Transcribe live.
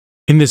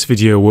In this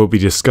video, we'll be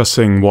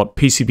discussing what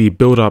PCB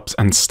build-ups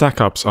and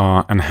stack-ups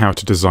are and how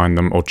to design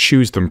them or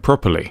choose them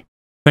properly.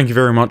 Thank you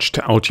very much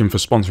to Altium for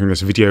sponsoring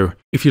this video.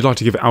 If you'd like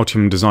to give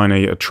Altium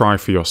Designer a try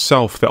for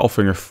yourself, they're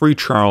offering a free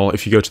trial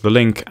if you go to the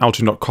link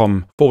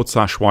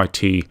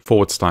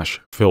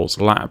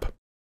altium.com/yt/philslab.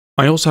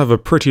 I also have a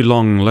pretty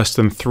long, less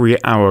than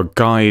 3-hour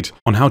guide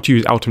on how to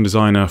use Altium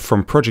Designer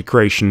from project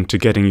creation to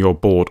getting your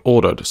board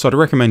ordered, so I'd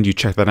recommend you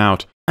check that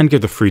out and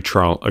give the free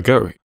trial a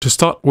go. To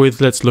start with,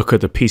 let's look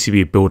at the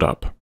PCB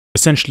build-up.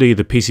 Essentially,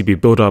 the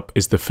PCB build-up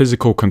is the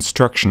physical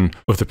construction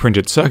of the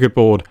printed circuit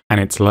board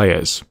and its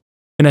layers.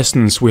 In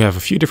essence, we have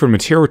a few different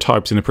material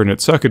types in a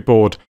printed circuit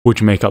board,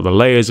 which make up the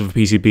layers of a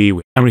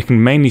PCB, and we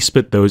can mainly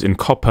split those in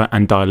copper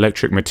and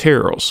dielectric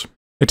materials.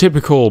 A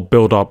typical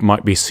build-up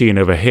might be seen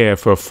over here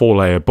for a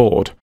 4-layer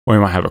board, where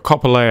we might have a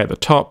copper layer at the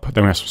top,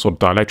 then we have some sort of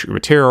dielectric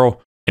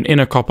material, an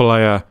inner copper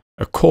layer,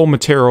 a core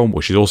material,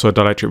 which is also a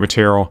dielectric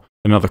material,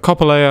 another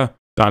copper layer,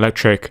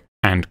 dielectric,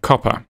 and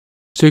copper.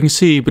 So you can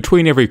see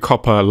between every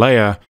copper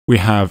layer, we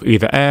have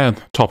either air,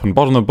 top and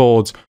bottom of the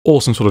boards,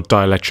 or some sort of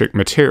dielectric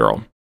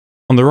material.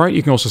 On the right,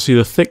 you can also see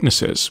the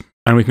thicknesses,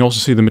 and we can also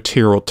see the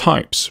material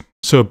types.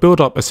 So a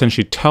build-up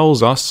essentially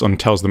tells us and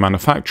tells the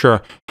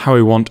manufacturer how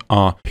we want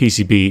our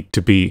PCB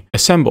to be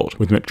assembled,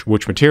 with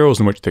which materials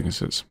and which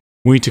thicknesses.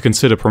 We need to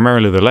consider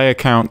primarily the layer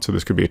count, so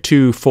this could be a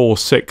 2, 4,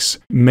 6,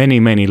 many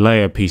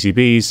layer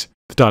PCBs,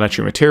 the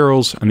dielectric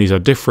materials, and these are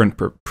different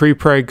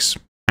prepregs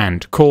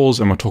and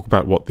cores, and we'll talk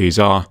about what these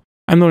are.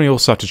 And then we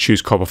also have to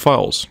choose copper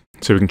files,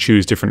 so we can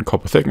choose different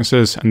copper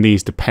thicknesses, and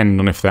these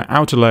depend on if they're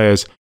outer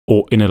layers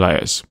or inner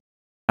layers.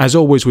 As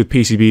always with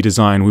PCB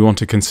design, we want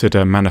to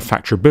consider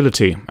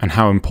manufacturability and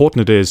how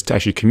important it is to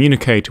actually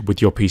communicate with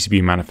your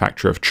PCB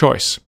manufacturer of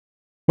choice.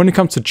 When it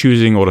comes to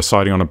choosing or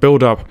deciding on a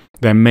build-up,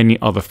 there are many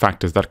other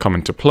factors that come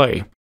into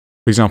play.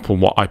 For example,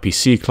 what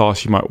IPC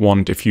class you might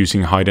want if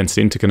using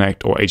high-density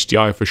interconnect or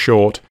HDI for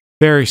short,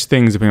 various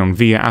things depending on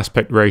via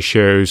aspect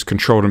ratios,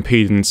 controlled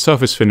impedance,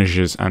 surface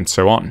finishes, and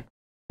so on.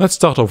 Let's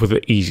start off with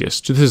the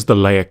easiest. This is the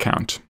layer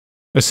count.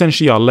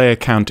 Essentially, our layer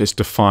count is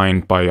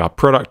defined by our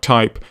product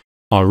type,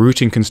 our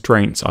routing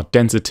constraints, our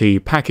density,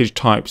 package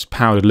types,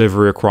 power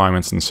delivery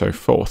requirements, and so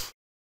forth.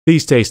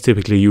 These days,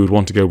 typically you would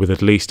want to go with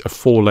at least a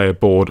 4-layer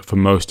board for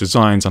most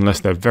designs, unless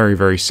they're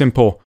very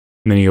simple,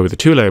 and then you go with a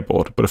 2-layer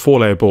board, but a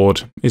 4-layer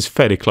board is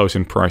fairly close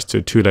in price to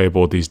a 2-layer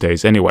board these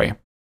days anyway.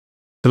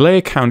 The layer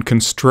count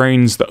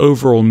constrains the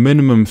overall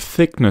minimum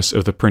thickness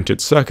of the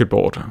printed circuit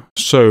board,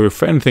 so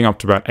for anything up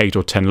to about 8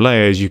 or 10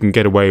 layers, you can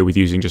get away with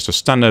using just a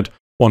standard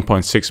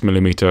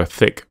 1.6mm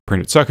thick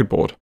printed circuit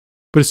board.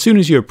 But as soon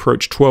as you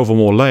approach 12 or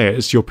more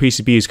layers, your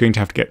PCB is going to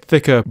have to get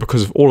thicker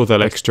because of all of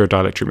that extra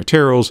dielectric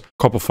materials,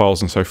 copper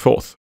files, and so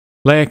forth.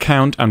 Layer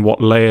count and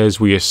what layers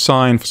we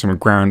assign for some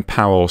ground,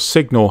 power, or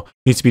signal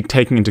needs to be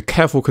taken into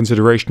careful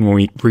consideration when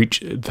we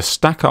reach the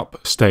stack-up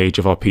stage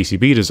of our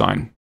PCB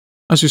design.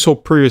 As we saw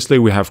previously,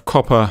 we have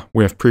copper,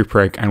 we have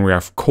prepreg, and we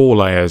have core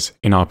layers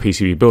in our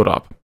PCB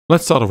build-up.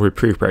 Let's start off with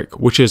prepreg,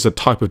 which is a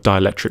type of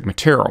dielectric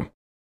material.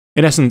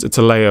 In essence, it's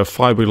a layer of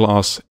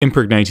fiberglass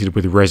impregnated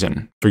with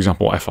resin, for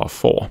example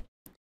FR4.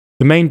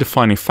 The main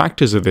defining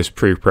factors of this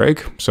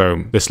prepreg,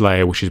 so this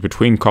layer which is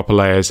between copper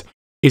layers,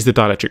 is the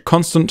dielectric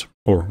constant,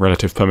 or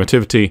relative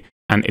permittivity,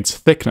 and its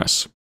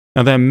thickness.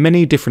 Now there are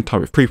many different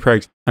types of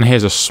prepregs, and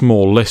here's a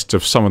small list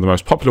of some of the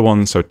most popular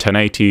ones, so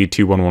 1080,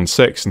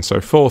 2116, and so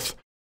forth.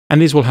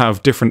 And these will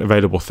have different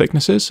available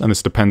thicknesses, and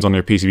this depends on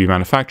your PCB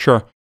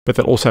manufacturer, but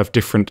they'll also have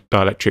different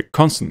dielectric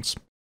constants.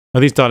 Now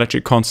these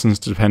dielectric constants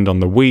depend on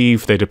the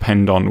weave, they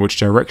depend on which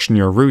direction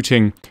you're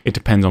routing, it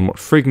depends on what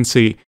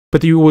frequency,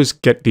 but you always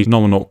get these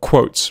nominal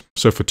quotes.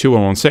 So for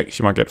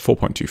 2116 you might get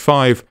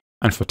 4.25,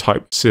 and for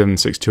type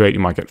 7628 you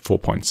might get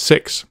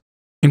 4.6.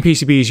 In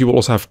PCBs you will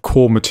also have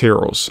core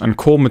materials, and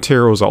core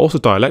materials are also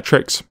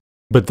dielectrics,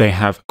 but they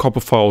have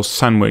copper files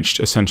sandwiched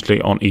essentially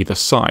on either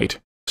side.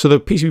 So the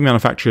PCB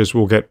manufacturers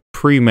will get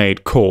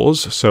pre-made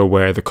cores, so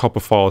where the copper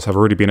files have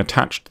already been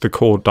attached to the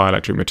core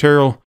dielectric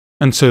material,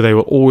 and so they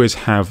will always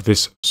have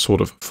this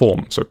sort of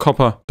form. So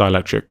copper,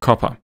 dielectric,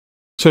 copper.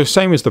 So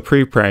same as the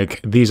prepreg,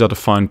 these are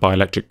defined by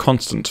electric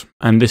constant,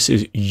 and this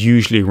is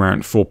usually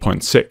around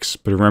 4.6,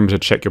 but remember to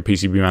check your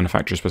PCB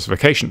manufacturer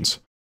specifications.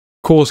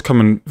 Cores come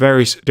in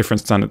various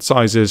different standard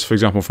sizes. For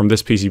example, from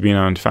this PCB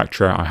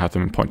manufacturer, I have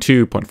them in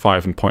 0.2,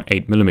 0.5, and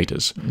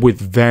 0.8mm, with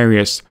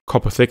various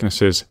copper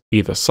thicknesses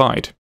either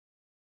side.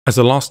 As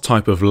the last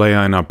type of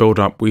layer in our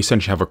build-up, we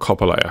essentially have a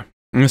copper layer.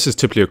 And this is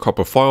typically a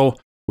copper file,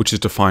 which is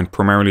defined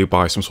primarily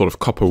by some sort of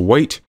copper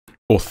weight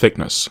or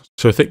thickness.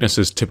 So thickness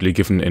is typically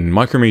given in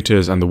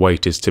micrometers and the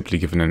weight is typically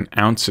given in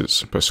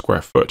ounces per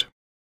square foot.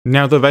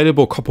 Now the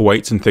available copper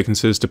weights and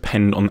thicknesses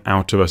depend on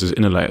outer versus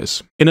inner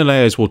layers. Inner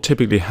layers will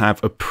typically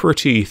have a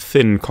pretty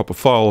thin copper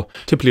file,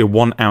 typically a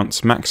 1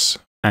 ounce max,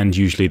 and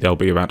usually they'll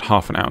be about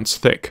half an ounce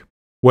thick.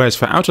 Whereas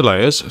for outer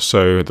layers,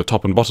 so the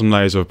top and bottom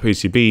layers of a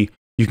PCB,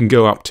 you can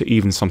go up to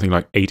even something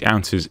like 8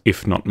 ounces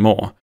if not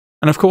more.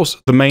 And of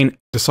course, the main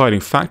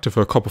deciding factor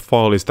for a copper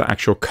foil is the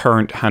actual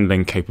current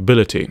handling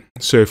capability.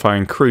 So if I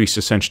increase,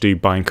 essentially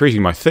by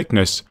increasing my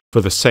thickness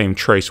for the same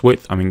trace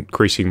width, I'm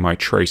increasing my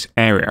trace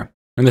area.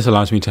 And this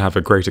allows me to have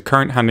a greater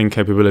current handling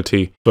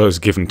capability for a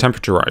given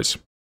temperature rise.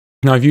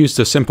 Now I've used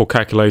a simple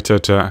calculator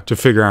to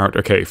figure out,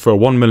 okay, for a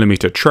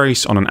 1mm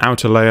trace on an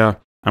outer layer,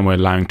 and we're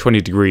allowing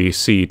 20 degrees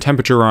C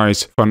temperature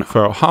rise.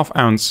 For a ½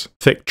 ounce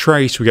thick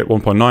trace, we get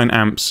 1.9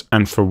 amps,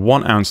 and for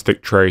 1 ounce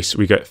thick trace,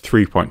 we get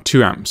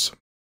 3.2 amps.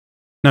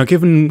 Now,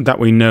 given that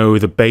we know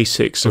the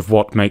basics of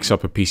what makes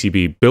up a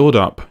PCB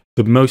build-up,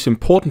 the most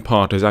important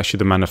part is actually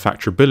the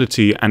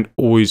manufacturability and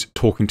always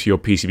talking to your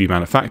PCB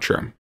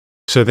manufacturer.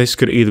 So this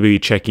could either be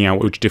checking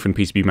out which different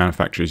PCB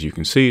manufacturers you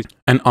can see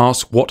and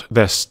ask what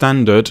their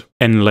standard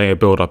N-layer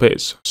build-up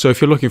is. So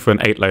if you're looking for an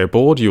 8-layer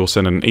board, you'll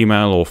send an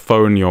email or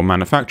phone your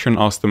manufacturer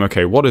and ask them,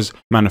 okay, what is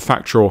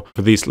manufacturer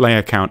for this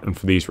layer count and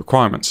for these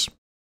requirements?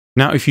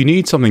 Now, if you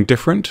need something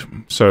different,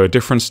 so a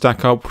different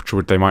stack up,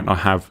 which they might not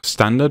have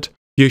standard,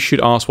 you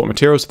should ask what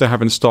materials they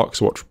have in stock,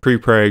 so what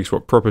prepregs,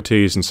 what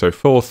properties, and so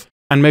forth,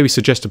 and maybe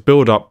suggest a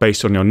build-up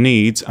based on your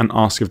needs and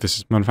ask if this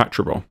is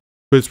manufacturable.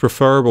 But it's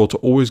preferable to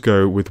always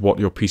go with what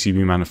your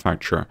PCB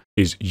manufacturer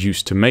is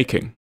used to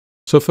making.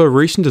 So for a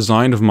recent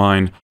design of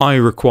mine, I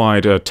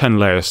required a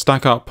 10-layer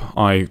stack up.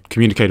 I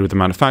communicated with the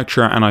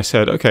manufacturer and I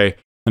said, okay,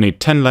 I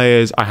need 10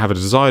 layers, I have a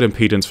desired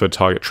impedance for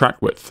target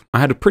track width. I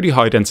had a pretty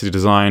high density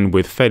design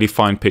with fairly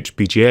fine pitch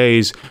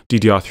BGAs,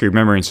 DDR3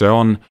 memory and so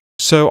on.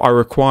 So I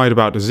required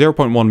about a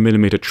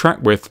 0.1mm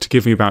track width to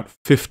give me about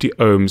 50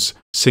 ohms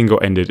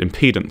single-ended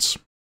impedance.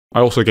 I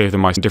also gave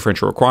them my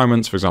differential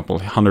requirements, for example,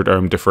 100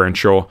 ohm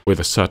differential with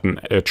a certain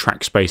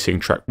track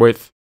spacing, track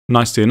width.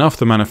 Nicely enough,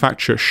 the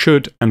manufacturer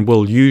should and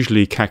will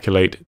usually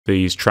calculate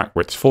these track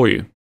widths for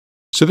you.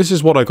 So this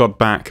is what I got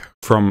back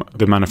from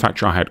the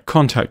manufacturer I had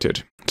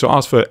contacted. So I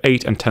asked for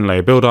 8 and 10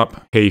 layer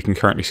build-up. Here you can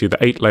currently see the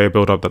 8-layer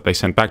build-up that they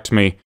sent back to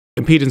me.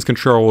 Impedance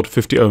controlled,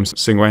 50 ohms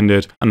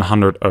single-ended, and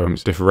 100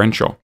 ohms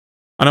differential.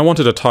 And I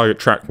wanted a target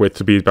track width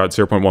to be about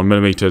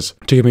 0.1mm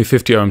to give me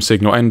 50 ohm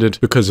signal ended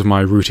because of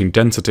my routing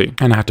density,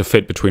 and I had to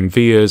fit between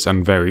vias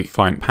and very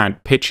fine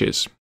pad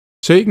pitches.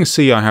 So you can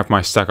see I have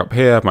my stack up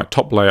here, my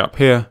top layer up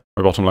here,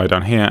 my bottom layer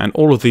down here, and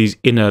all of these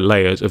inner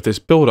layers of this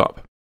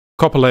build-up.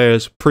 Copper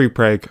layers,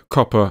 prepreg,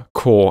 copper,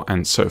 core,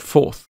 and so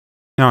forth.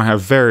 Now I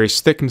have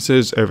various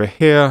thicknesses over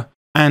here,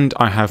 and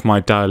I have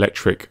my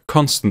dielectric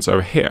constants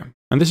over here.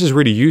 And this is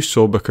really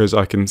useful because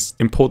I can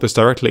import this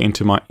directly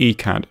into my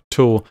ECAD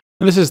tool.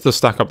 And this is the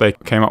stack up they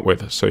came up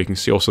with, so you can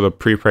see also the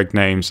prepreg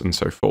names and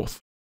so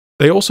forth.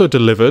 They also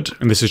delivered,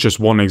 and this is just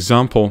one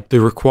example, the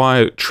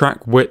required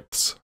track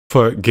widths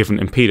for a given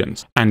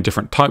impedance and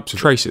different types of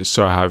traces.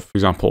 So I have, for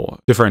example,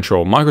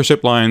 differential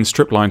microstrip lines,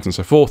 strip lines, and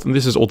so forth, and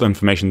this is all the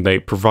information they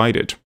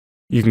provided.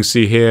 You can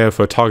see here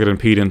for a target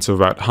impedance of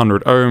about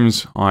 100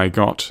 ohms, I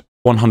got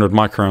 100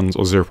 microns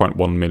or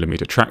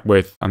 0.1mm track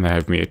width, and they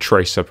have me a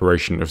trace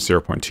separation of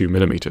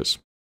 0.2mm.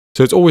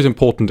 So it's always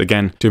important,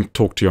 again, to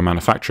talk to your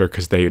manufacturer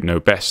because they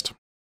know best.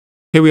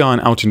 Here we are in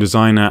Altium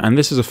Designer, and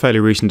this is a fairly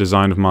recent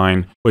design of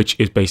mine, which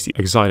is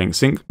basically Xilinx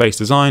Zinc-based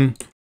design,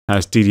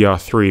 has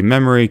DDR3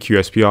 memory,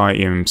 QSPI,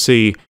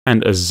 eMMC,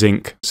 and a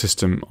Zinc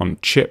system on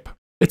chip.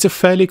 It's a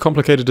fairly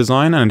complicated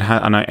design, and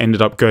I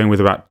ended up going with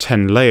about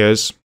 10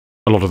 layers,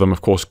 a lot of them,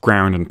 of course,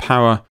 ground and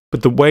power,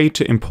 but the way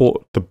to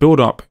import the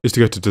build-up is to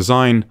go to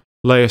Design,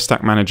 Layer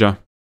Stack Manager,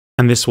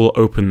 and this will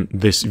open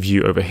this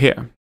view over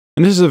here.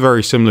 And this is a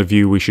very similar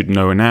view we should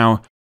know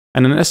now.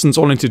 And in essence,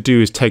 all I need to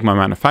do is take my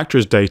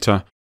manufacturer's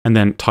data and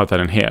then type that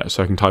in here.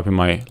 So I can type in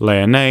my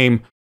layer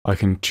name, I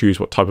can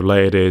choose what type of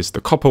layer it is, the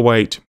copper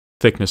weight,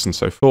 thickness, and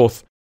so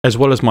forth, as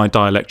well as my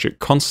dielectric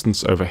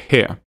constants over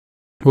here.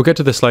 We'll get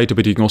to this later,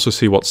 but you can also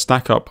see what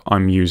stack up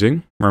I'm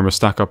using. Remember,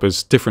 stack up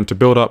is different to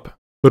build up.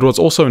 But what's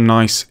also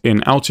nice in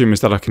Altium is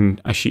that I can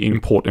actually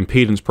import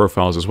impedance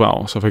profiles as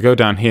well. So if I go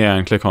down here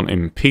and click on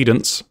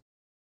impedance,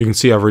 you can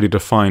see I've already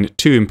defined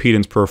 2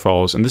 impedance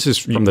profiles, and this is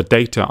from the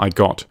data I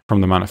got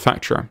from the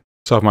manufacturer.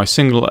 So I have my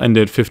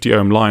single-ended 50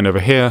 ohm line over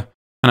here,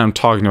 and I'm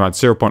targeting about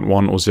 0.1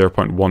 or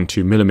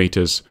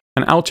 0.12mm.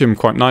 And Altium,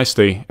 quite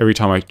nicely, every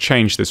time I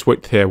change this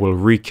width here, will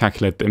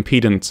recalculate the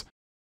impedance.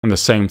 And the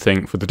same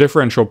thing for the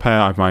differential pair.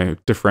 I have my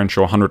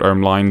differential 100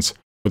 ohm lines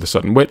with a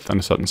certain width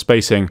and a certain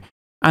spacing,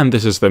 and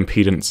this is the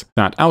impedance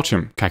that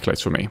Altium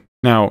calculates for me.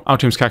 Now,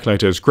 Altium's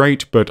calculator is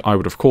great, but I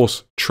would of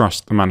course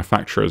trust the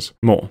manufacturers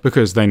more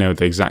because they know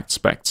the exact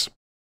specs.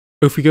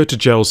 If we go to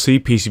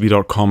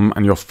glcpcb.com,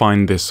 and you'll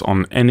find this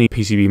on any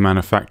PCB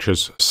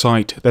manufacturer's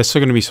site, there's still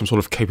going to be some sort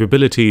of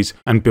capabilities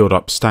and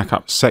build-up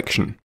stack-up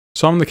section.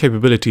 So I'm on the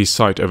capabilities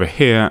site over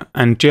here,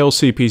 and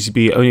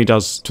glcpcb only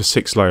does to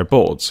 6-layer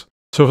boards.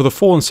 So for the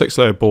 4 and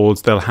 6-layer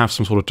boards, they'll have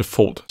some sort of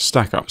default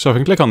stack-up. So if I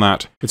can click on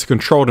that, it's a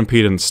controlled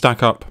impedance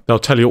stack-up. They'll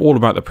tell you all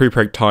about the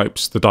prepreg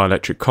types, the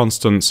dielectric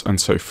constants, and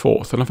so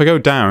forth. And if I go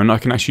down, I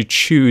can actually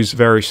choose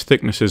various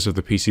thicknesses of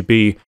the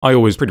PCB. I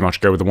always pretty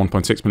much go with the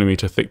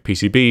 1.6mm thick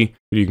PCB,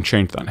 but you can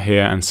change that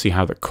here and see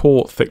how the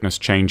core thickness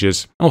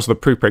changes, and also the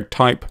prepreg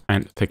type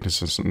and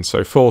thicknesses and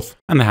so forth.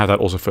 And they have that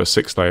also for a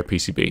 6-layer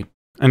PCB.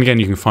 And again,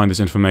 you can find this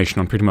information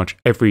on pretty much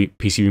every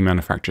PCB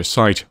manufacturer's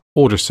site,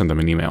 or just send them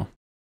an email.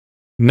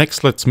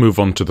 Next, let's move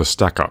on to the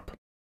stack-up.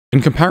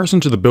 In comparison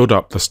to the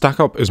build-up, the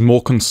stack-up is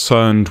more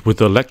concerned with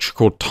the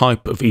electrical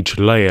type of each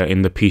layer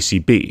in the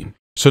PCB.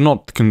 So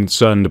not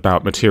concerned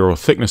about material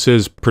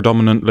thicknesses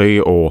predominantly,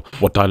 or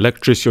what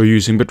dielectrics you're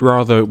using, but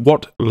rather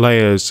what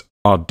layers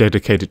are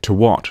dedicated to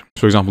what.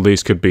 For example,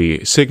 these could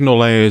be signal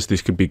layers,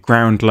 these could be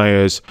ground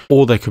layers,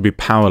 or they could be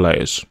power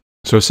layers.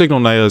 So signal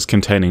layers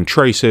containing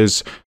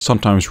traces,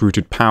 sometimes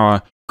routed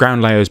power,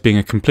 ground layers being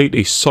a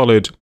completely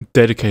solid,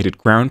 dedicated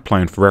ground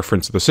plane for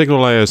reference to the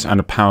signal layers, and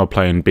a power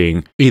plane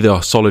being either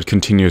a solid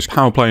continuous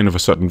power plane of a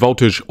certain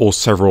voltage, or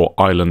several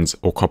islands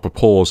or copper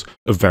pores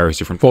of various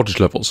different voltage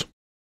levels.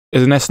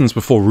 In essence,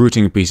 before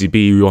routing a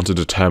PCB, we want to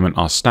determine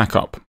our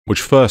stack-up,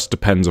 which first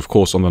depends, of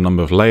course, on the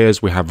number of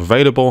layers we have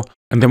available,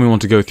 and then we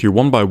want to go through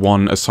one by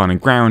one assigning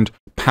ground,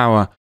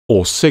 power,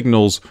 or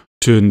signals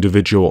to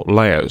individual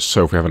layers.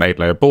 So if we have an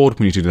 8-layer board,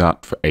 we need to do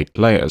that for 8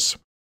 layers.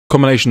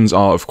 Combinations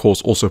are, of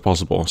course, also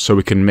possible, so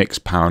we can mix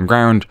power and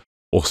ground,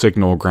 or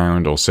signal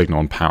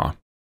and power.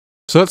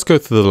 So let's go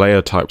through the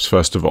layer types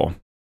first of all.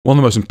 One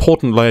of the most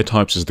important layer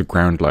types is the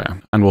ground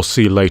layer, and we'll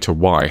see later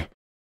why.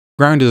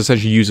 Ground is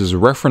essentially used as a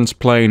reference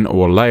plane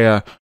or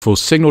layer for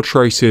signal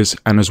traces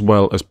and as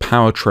well as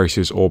power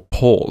traces or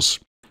pores.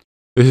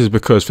 This is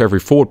because for every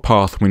forward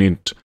path, we need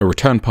a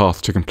return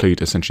path to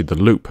complete essentially the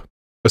loop.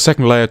 The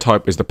second layer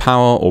type is the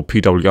power, or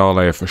PWR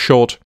layer for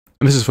short,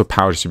 and this is for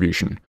power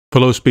distribution. For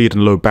low speed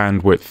and low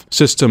bandwidth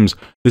systems,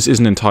 this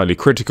isn't entirely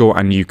critical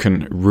and you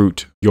can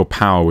route your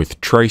power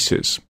with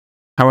traces.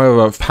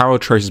 However, power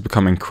traces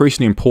become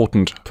increasingly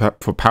important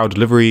for power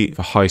delivery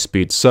for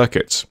high-speed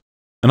circuits.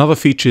 Another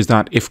feature is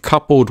that if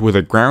coupled with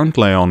a ground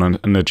layer on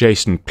an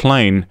adjacent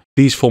plane,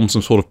 these form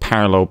some sort of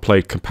parallel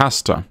plate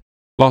capacitor.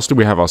 Lastly,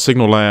 we have our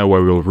signal layer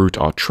where we'll route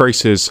our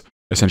traces,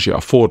 essentially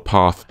our forward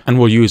path, and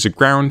we'll use a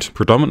ground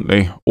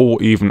predominantly,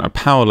 or even a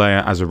power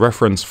layer as a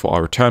reference for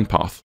our return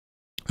path.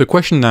 The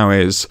question now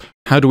is,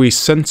 how do we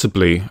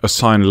sensibly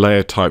assign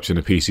layer types in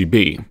a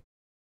PCB?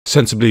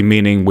 Sensibly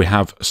meaning we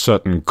have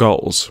certain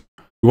goals.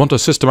 We want a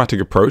systematic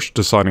approach to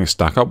deciding a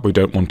stack-up. We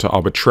don't want to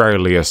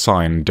arbitrarily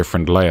assign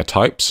different layer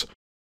types.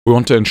 We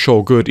want to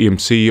ensure good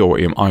EMC or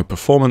EMI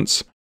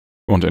performance.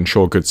 We want to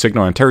ensure good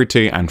signal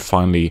integrity, and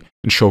finally,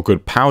 ensure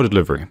good power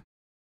delivery.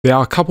 There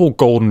are a couple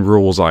golden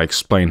rules I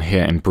explain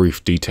here in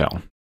brief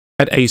detail.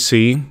 At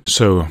AC,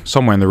 so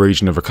somewhere in the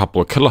region of a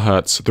couple of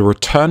kilohertz, the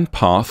return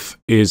path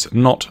is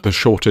not the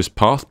shortest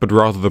path, but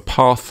rather the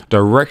path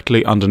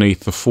directly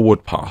underneath the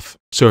forward path.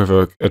 So we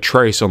have a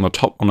trace on the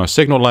top on a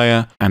signal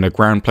layer and a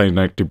ground plane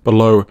connected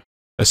below.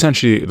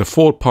 Essentially, the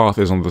forward path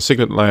is on the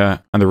signal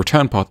layer and the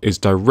return path is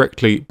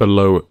directly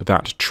below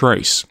that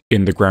trace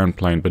in the ground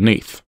plane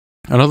beneath.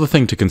 Another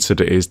thing to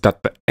consider is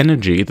that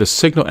the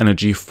signal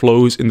energy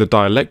flows in the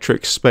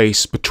dielectric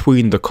space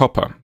between the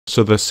copper.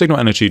 So the signal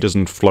energy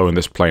doesn't flow in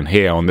this plane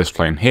here, on this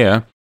plane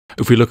here.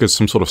 If we look at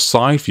some sort of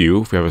side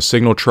view, if we have a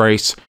signal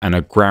trace and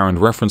a ground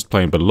reference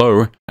plane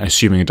below,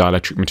 assuming a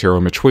dielectric material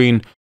in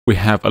between, we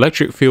have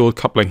electric field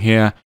coupling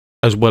here,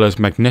 as well as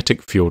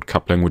magnetic field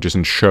coupling, which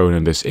isn't shown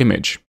in this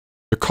image.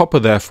 The copper,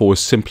 therefore, is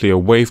simply a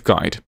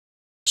waveguide.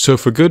 So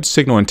for good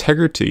signal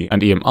integrity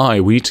and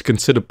EMI, we need to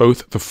consider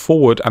both the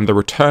forward and the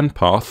return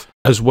path,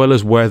 as well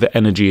as where the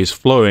energy is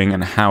flowing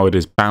and how it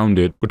is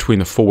bounded between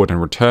the forward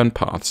and return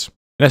paths.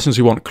 In essence,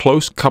 we want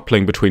close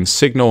coupling between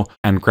signal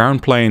and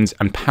ground planes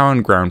and power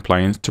and ground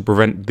planes to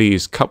prevent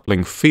these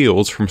coupling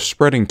fields from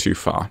spreading too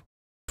far.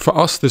 For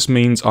us, this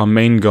means our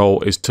main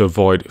goal is to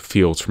avoid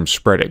fields from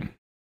spreading.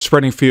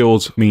 Spreading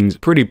fields means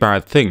pretty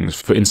bad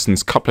things, for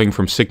instance, coupling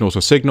from signal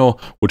to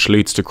signal, which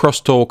leads to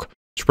crosstalk.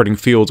 Spreading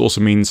fields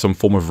also means some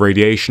form of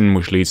radiation,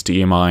 which leads to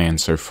EMI and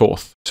so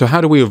forth. So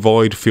how do we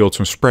avoid fields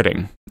from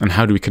spreading? And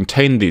how do we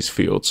contain these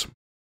fields?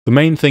 The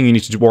main thing you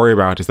need to worry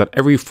about is that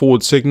every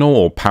forward signal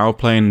or power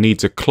plane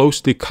needs a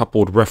closely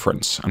coupled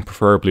reference, and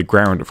preferably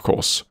ground, of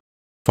course.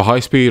 For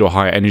high-speed or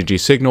high-energy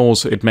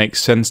signals, it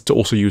makes sense to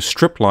also use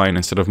strip line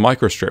instead of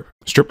microstrip.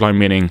 Strip line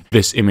meaning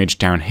this image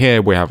down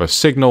here, we have a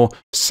signal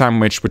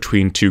sandwiched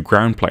between two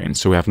ground planes,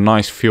 so we have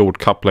nice field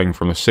coupling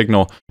from the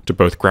signal to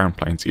both ground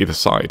planes either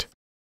side.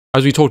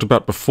 As we talked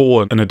about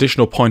before, an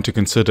additional point to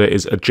consider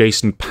is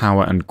adjacent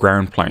power and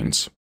ground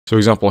planes. So for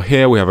example,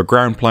 here we have a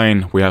ground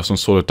plane, we have some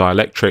sort of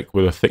dielectric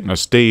with a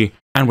thickness D,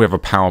 and we have a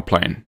power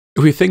plane.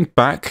 If we think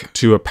back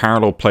to a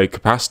parallel plate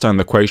capacitor and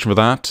the equation for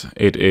that,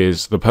 it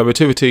is the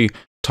permittivity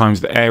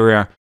times the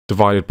area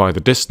divided by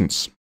the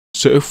distance.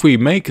 So if we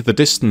make the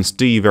distance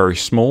d very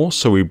small,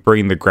 so we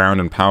bring the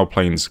ground and power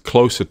planes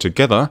closer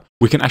together,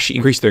 we can actually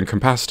increase their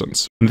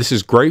capacitance. And this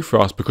is great for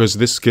us because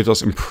this gives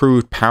us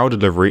improved power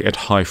delivery at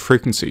high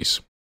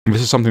frequencies. And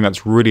this is something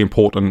that's really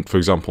important, for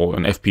example,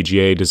 in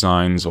FPGA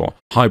designs or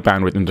high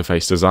bandwidth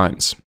interface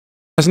designs.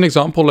 As an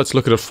example, let's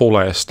look at a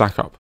 4-layer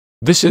stack-up.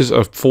 This is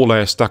a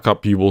 4-layer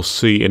stack-up you will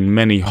see in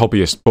many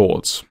hobbyist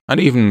boards, and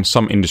even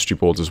some industry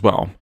boards as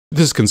well.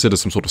 This is considered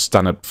some sort of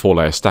standard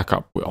 4-layer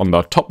stack-up. On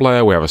the top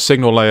layer, we have a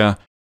signal layer.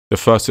 The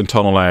first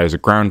internal layer is a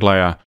ground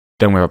layer.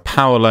 Then we have a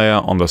power layer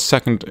on the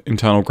second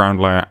internal ground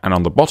layer, and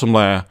on the bottom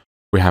layer,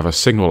 we have a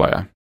signal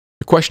layer.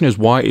 The question is,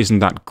 why isn't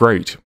that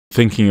great,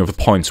 thinking of the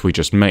points we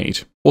just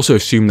made? Also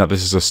assume that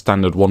this is a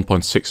standard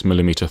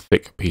 1.6mm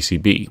thick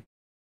PCB.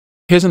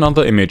 Here's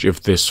another image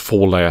of this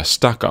 4-layer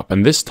stack up,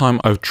 and this time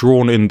I've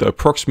drawn in the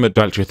approximate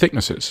dielectric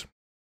thicknesses.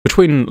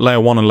 Between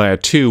layer 1 and layer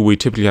 2, we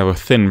typically have a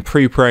thin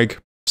prepreg,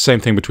 same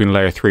thing between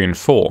layer 3 and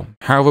 4.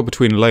 However,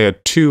 between layer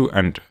 2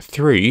 and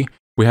 3,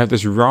 we have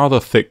this rather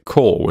thick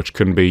core, which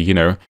can be,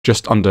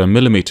 just under a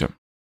millimeter.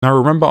 Now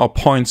remember our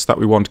points that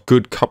we want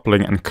good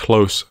coupling and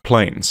close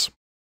planes.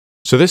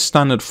 So this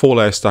standard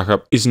 4-layer stack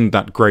up isn't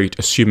that great,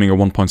 assuming a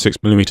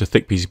 1.6mm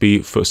thick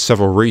PCB for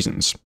several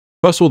reasons.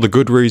 First of all, the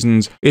good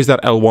reasons is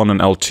that L1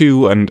 and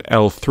L2 and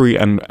L3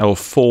 and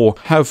L4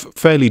 have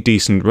fairly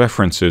decent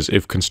references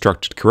if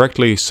constructed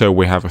correctly, so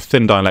we have a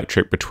thin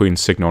dielectric between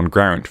signal and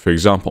ground, for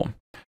example.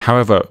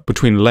 However,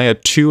 between layer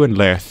 2 and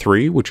layer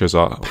 3, which is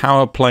our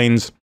power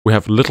planes, we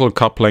have little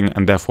coupling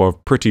and therefore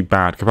have pretty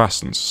bad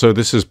capacitance, so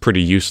this is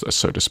pretty useless,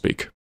 so to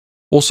speak.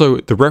 Also,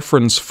 the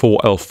reference for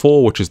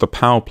L4, which is the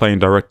power plane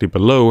directly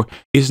below,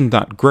 isn't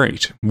that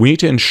great. We need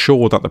to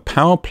ensure that the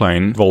power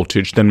plane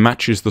voltage then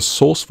matches the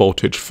source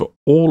voltage for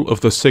all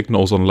of the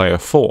signals on layer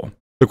 4.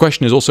 The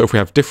question is also, if we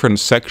have different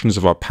sections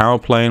of our power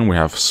plane, we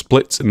have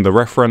splits in the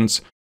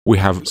reference, we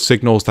have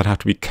signals that have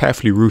to be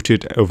carefully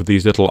routed over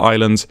these little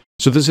islands,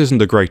 so this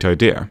isn't a great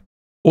idea.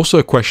 Also,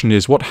 a question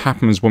is, what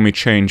happens when we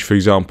change, for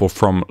example,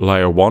 from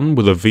layer 1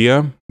 with a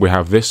via, we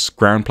have this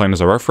ground plane as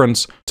a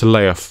reference, to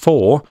layer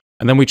 4,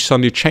 and then we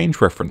suddenly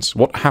change reference.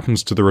 What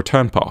happens to the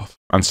return path?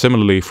 And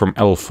similarly from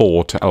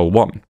L4 to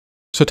L1.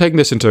 So taking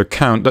this into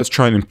account, let's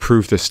try and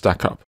improve this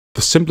stack up.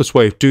 The simplest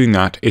way of doing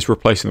that is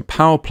replacing the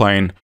power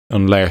plane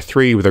on layer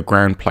 3 with a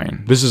ground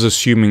plane. This is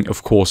assuming,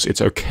 of course,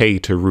 it's okay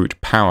to route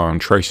power on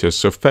traces,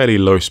 so fairly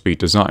low speed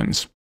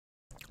designs.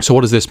 So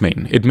what does this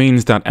mean? It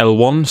means that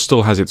L1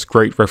 still has its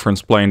great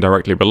reference plane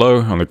directly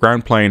below on the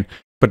ground plane,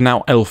 but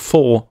now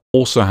L4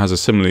 also has a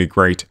similarly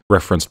great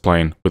reference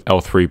plane with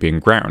L3 being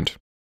ground.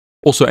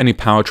 Also, any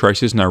power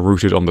traces now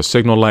routed on the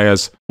signal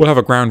layers will have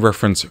a ground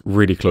reference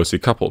really closely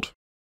coupled.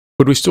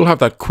 But we still have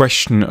that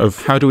question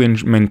of how do we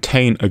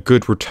maintain a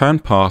good return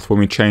path when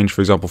we change,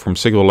 for example, from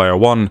signal layer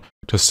 1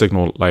 to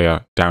signal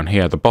layer down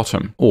here at the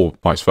bottom, or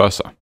vice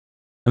versa.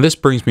 And this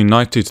brings me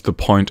nicely to the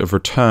point of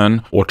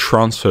return or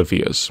transfer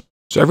vias.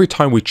 So every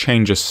time we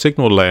change a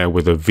signal layer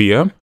with a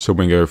via, so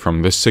we go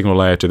from this signal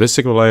layer to this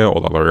signal layer or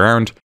the other way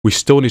around, we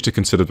still need to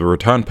consider the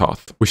return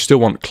path. We still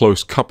want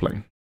close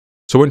coupling.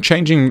 So when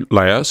changing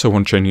layer, so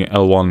when changing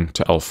L1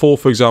 to L4,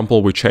 for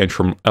example, we change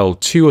from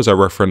L2 as our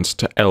reference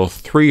to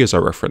L3 as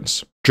our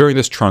reference. During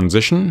this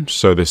transition,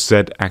 so this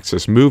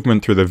Z-axis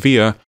movement through the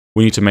via,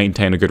 we need to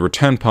maintain a good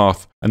return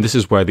path, and this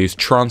is where these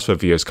transfer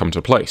vias come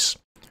to place.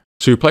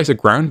 So we place a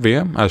ground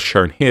via, as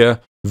shown here,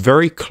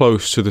 very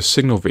close to the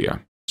signal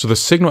via. So the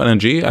signal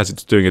energy, as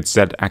it's doing its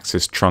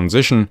Z-axis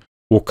transition,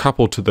 will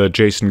couple to the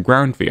adjacent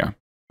ground via.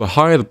 The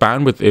higher the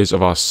bandwidth is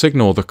of our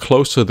signal, the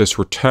closer this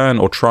return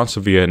or transfer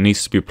via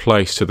needs to be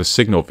placed to the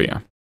signal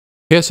via.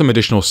 Here are some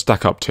additional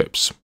stack-up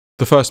tips.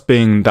 The first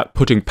being that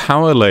putting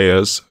power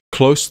layers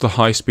close to the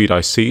high-speed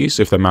ICs,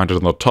 if they're mounted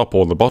on the top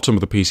or the bottom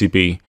of the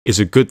PCB, is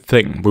a good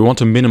thing. We want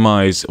to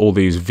minimize all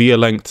these via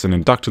lengths and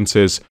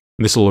inductances,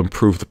 and this will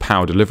improve the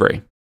power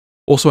delivery.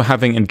 Also,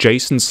 having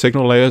adjacent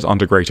signal layers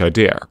aren't a great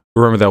idea.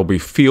 Remember, there will be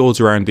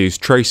fields around these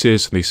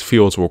traces, and these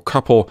fields will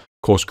couple,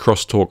 cause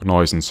crosstalk,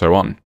 noise, and so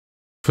on.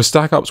 For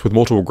stack-ups with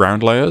multiple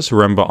ground layers,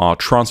 remember our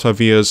transfer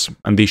vias,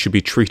 and these should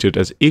be treated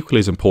as equally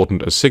as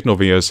important as signal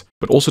vias,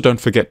 but also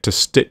don't forget to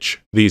stitch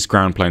these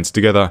ground planes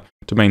together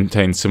to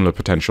maintain similar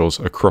potentials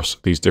across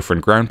these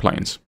different ground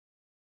planes.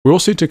 We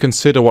also need to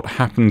consider what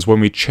happens when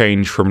we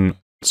change from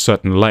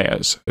certain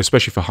layers,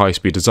 especially for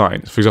high-speed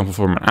designs. For example,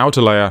 from an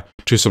outer layer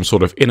to some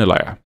sort of inner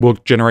layer. We'll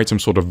generate some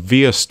sort of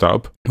via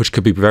stub, which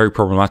could be very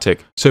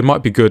problematic, so it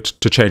might be good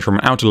to change from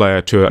an outer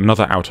layer to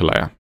another outer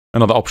layer.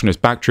 Another option is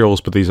back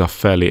drills, but these are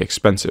fairly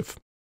expensive.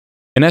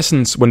 In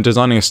essence, when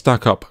designing a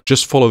stack-up,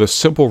 just follow the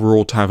simple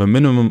rule to have a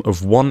minimum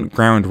of one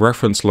ground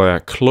reference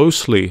layer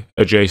closely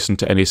adjacent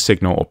to any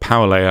signal or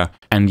power layer,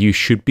 and you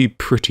should be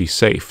pretty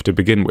safe to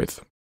begin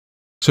with.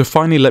 So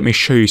finally, let me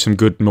show you some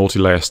good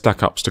multi-layer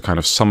stack-ups to kind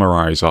of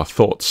summarize our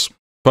thoughts.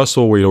 First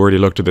of all, we already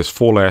looked at this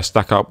 4-layer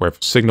stack-up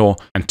with signal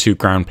and 2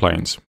 ground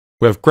planes.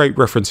 We have great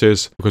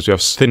references because we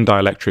have thin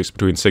dielectrics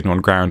between signal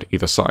and ground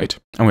either side,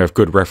 and we have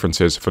good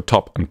references for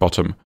top and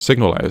bottom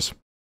signal layers.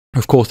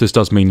 Of course, this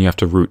does mean you have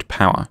to route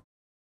power.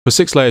 For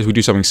 6 layers, we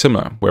do something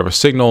similar. We have a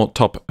signal,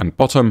 top and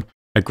bottom,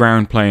 a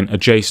ground plane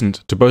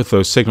adjacent to both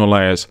those signal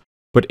layers,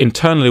 but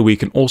internally we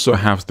can also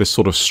have this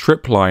sort of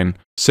strip line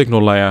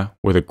signal layer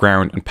with a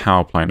ground and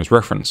power plane as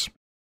reference.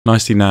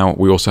 Nicely now,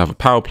 we also have a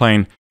power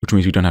plane, which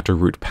means we don't have to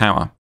route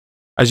power.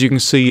 As you can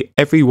see,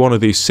 every one of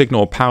these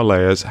signal power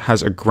layers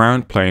has a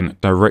ground plane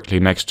directly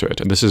next to it,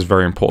 and this is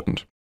very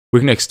important. We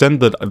can extend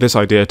this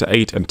idea to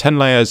 8 and 10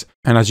 layers,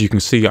 and as you can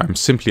see, I'm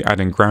simply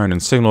adding ground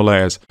and signal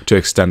layers to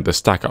extend the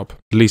stack up,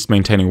 at least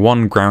maintaining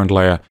one ground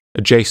layer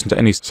adjacent to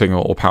any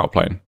signal or power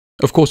plane.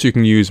 Of course, you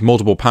can use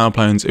multiple power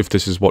planes if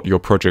this is what your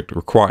project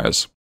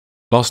requires.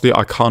 Lastly,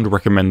 I can't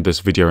recommend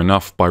this video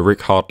enough by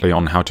Rick Hartley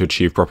on how to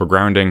achieve proper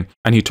grounding,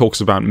 and he talks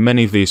about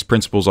many of these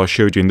principles I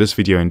showed you in this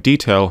video in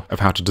detail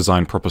of how to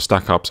design proper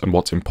stack-ups and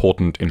what's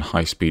important in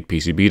high-speed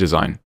PCB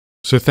design.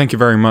 So thank you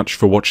very much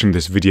for watching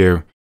this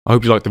video. I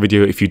hope you liked the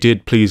video. If you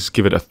did, please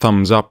give it a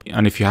thumbs up,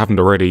 and if you haven't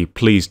already,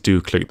 please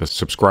do click the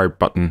subscribe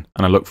button,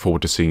 and I look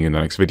forward to seeing you in the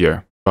next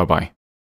video. Bye bye.